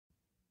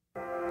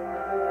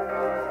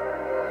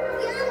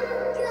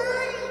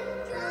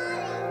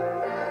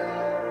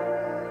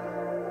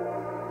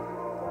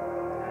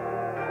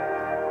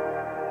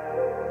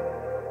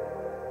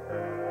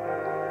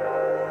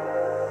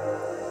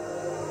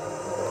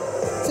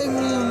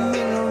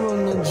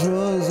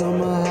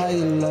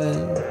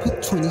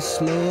20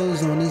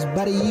 slows on his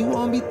body, you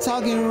won't be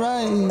talking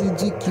right. You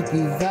just keep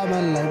your vibe,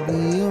 my life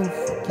be on,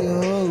 fuck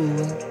your whole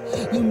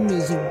way. You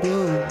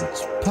miserable,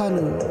 but your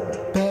partner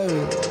in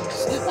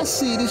paradise. I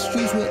see the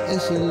streets with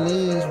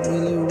excellence,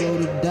 really roll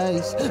the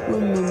dice.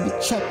 Remember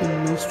trapping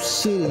on some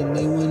shit and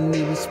they wouldn't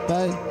even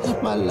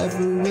spite. My life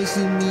will risk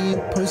me in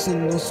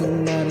person, no so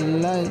not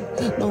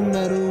alike. No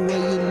matter what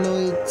your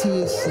loyalty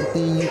is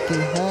something you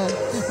can hide.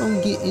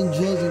 I'm getting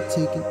drugs and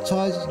taking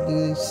charges,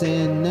 they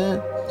saying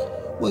that.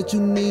 What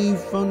you need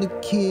from the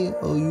kid,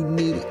 oh you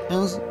need an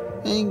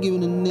answer. Ain't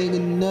giving a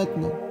nigga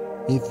nothing.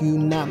 If you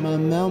not my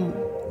mama,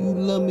 you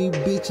love me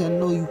bitch, I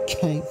know you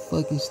can't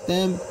fucking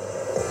stand me.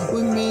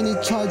 With many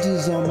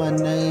charges on my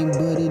name,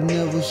 but it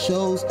never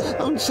shows.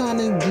 I'm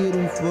tryna get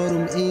them for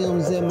them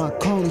M's at my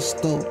corner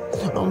store.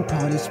 I'm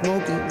probably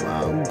smoking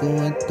while I'm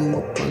going through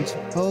a bunch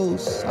of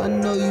hoes. I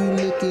know you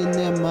looking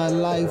at my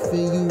life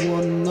and you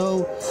wanna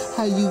know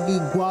how you be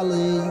gualling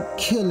and you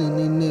killing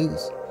these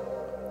niggas.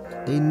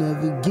 They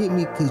never get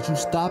me cause you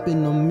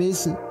stopping, I'm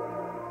missing.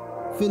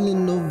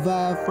 Feeling the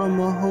vibe from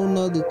a whole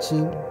nother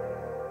chick.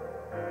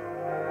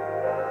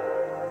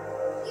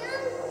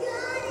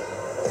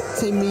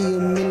 Take me a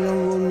minute,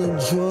 I'm rolling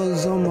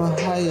drugs on my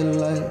higher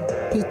life.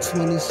 Put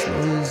 20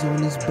 slows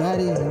on his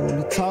body, he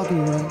won't be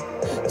talking right.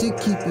 Just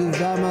keep your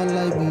vibe, my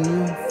life be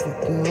on,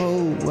 fuck your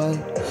whole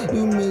wife.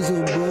 You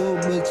miserable,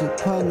 but your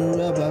partner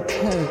rap by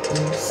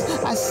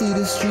paradise. I see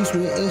the streets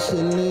with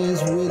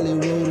excellence, really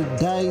roll the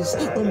dice.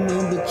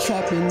 Remember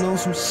trapping on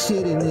some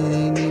shit and it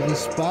ain't even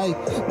spite.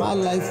 My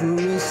life will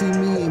real, see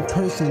me in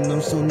person,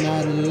 I'm so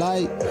not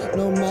alike.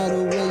 No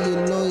matter what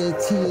your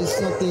loyalty is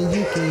something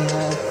you can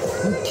have.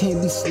 You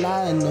can't be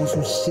sliding on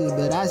some shit,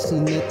 but I see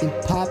nothing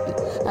popping.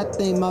 I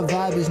think my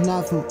vibe is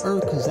not from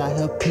earth, cause I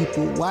have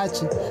people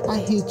watching. I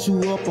hit you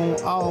up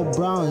on all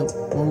brown,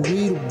 won't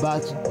read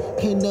about you.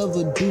 Can't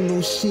never do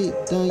no shit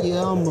done,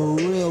 yeah, I'm a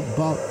real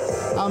bop.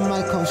 I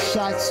might call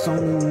shots on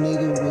a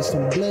nigga with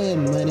some blood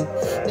money.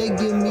 They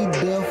give me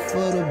death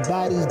for the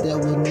bodies that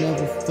was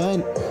never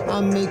funny. I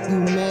make you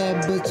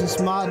mad, but you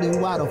smart, then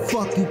why the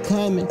fuck you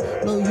coming?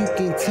 No, you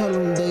can tell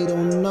them they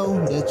don't know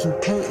that you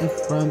hurting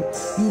from it.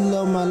 You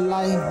love my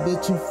life,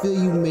 but you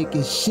feel you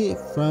making shit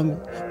from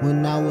it.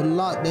 When I was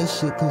locked, that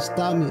shit couldn't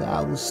stop me,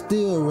 I was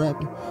still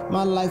rapping.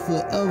 My life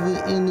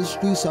forever in the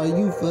streets, are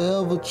you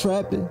forever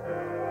trapping?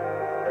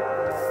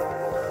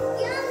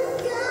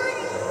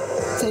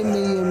 Take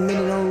me a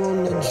minute, I'm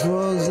rolling the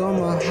drugs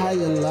on my higher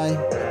life.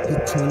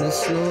 Put 20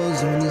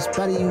 slows on this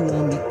body, you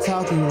won't be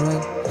talking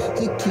right.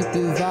 Just keep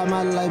your vibe,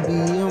 my life be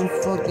young,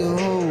 fuck your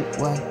whole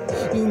wife.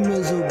 You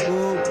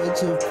miserable,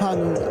 but your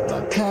partner at my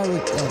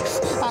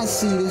paradise. I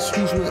see the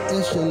streets with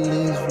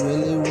excellence,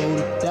 really roll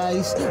the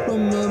dice.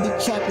 Remember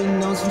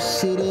trapping on some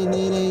shit and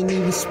it ain't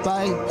even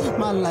spite.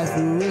 My life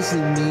will risk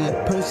me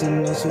in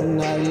person, no so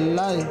not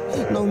alike.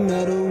 No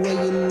matter what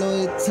your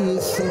loyalty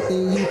is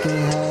something you can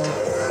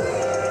have.